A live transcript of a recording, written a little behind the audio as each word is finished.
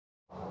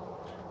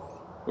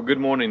Well, good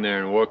morning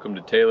there, and welcome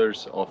to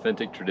Taylor's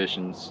Authentic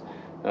Traditions.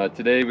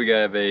 Today we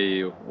have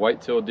a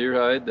white-tailed deer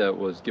hide that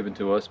was given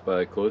to us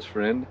by a close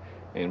friend,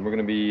 and we're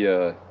going to be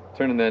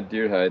turning that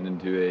deer hide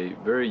into a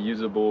very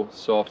usable,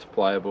 soft,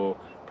 pliable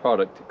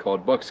product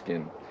called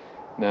buckskin.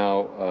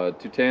 Now,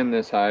 to tan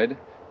this hide,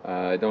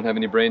 I don't have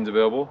any brains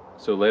available,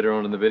 so later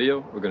on in the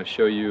video we're going to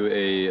show you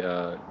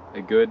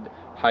a good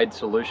hide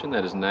solution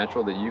that is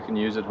natural that you can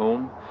use at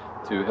home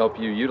to help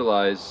you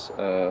utilize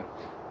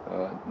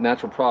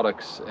natural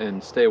products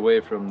and stay away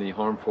from the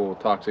harmful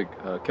toxic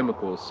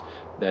chemicals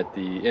that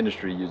the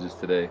industry uses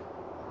today.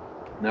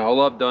 Now,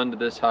 all I've done to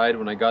this hide,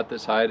 when I got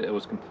this hide, it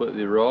was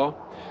completely raw.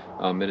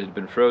 It had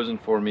been frozen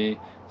for me,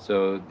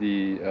 so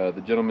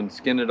the gentleman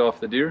skinned it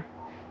off the deer.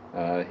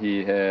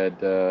 He had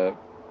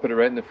put it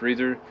right in the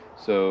freezer,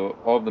 so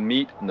all of the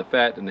meat and the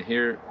fat and the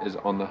hair is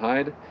on the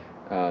hide.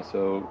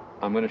 So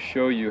I'm going to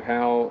show you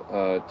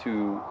how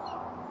to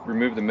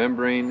remove the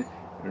membrane,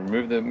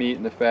 remove the meat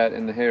and the fat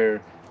and the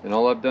hair. And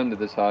all I've done to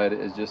this hide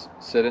is just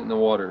set it in the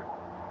water,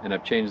 and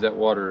I've changed that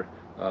water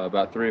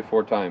about 3 or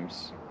 4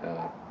 times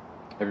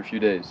every few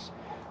days.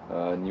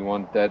 And you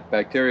want that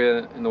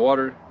bacteria in the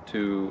water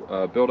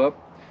to build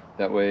up.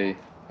 That way,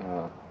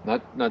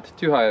 not to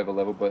too high of a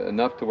level, but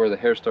enough to where the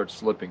hair starts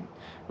slipping.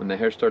 When the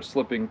hair starts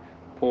slipping,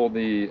 pull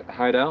the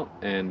hide out,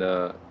 and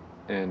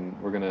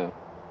we're gonna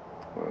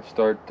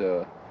start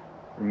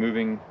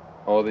removing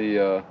all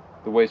the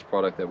waste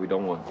product that we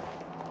don't want.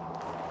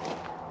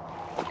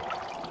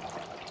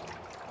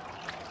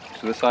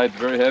 So this hide's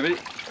very heavy.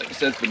 Like I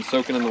said, it's been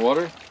soaking in the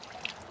water.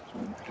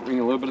 So bring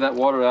a little bit of that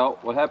water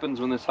out. What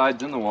happens when this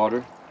hide's in the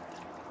water?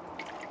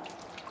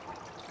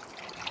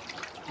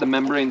 The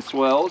membrane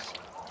swells,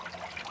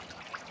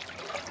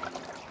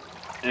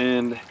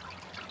 and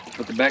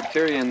with the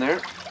bacteria in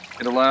there,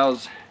 it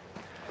allows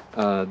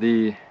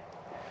the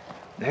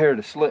hair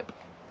to slip.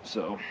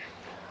 So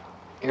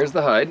here's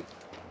the hide.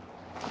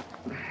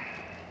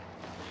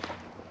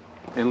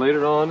 And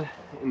later on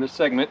in this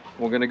segment,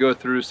 we're going to go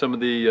through some of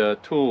the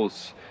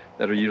tools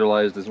that are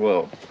utilized as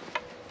well.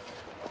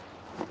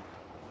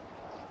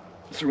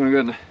 So we're going to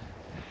go ahead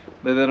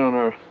and lay that on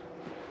our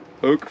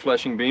oak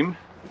fleshing beam.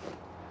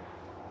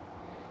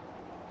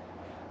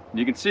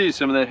 You can see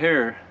some of that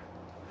hair,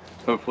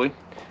 hopefully,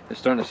 is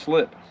starting to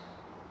slip.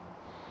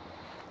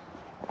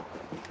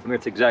 And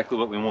that's exactly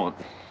what we want.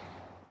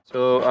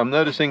 So I'm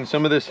noticing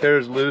some of this hair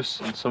is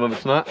loose and some of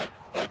it's not.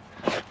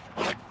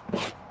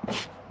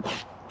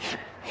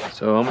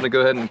 So I'm going to go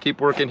ahead and keep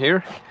working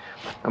here.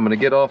 I'm going to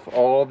get off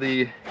all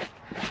the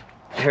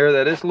hair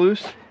that is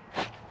loose.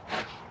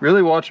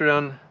 Really watch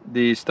around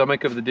the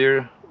stomach of the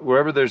deer.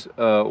 Wherever there's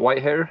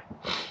white hair,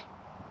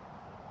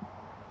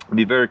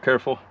 be very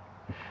careful,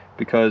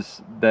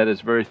 because that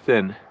is very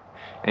thin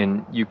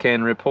and you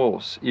can rip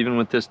holes even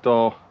with this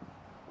dull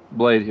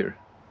blade here.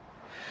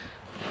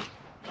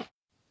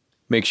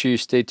 Make sure you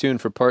stay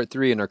tuned for part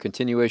 3 in our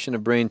continuation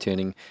of brain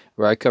tanning,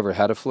 where I cover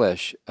how to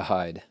flesh a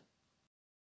hide.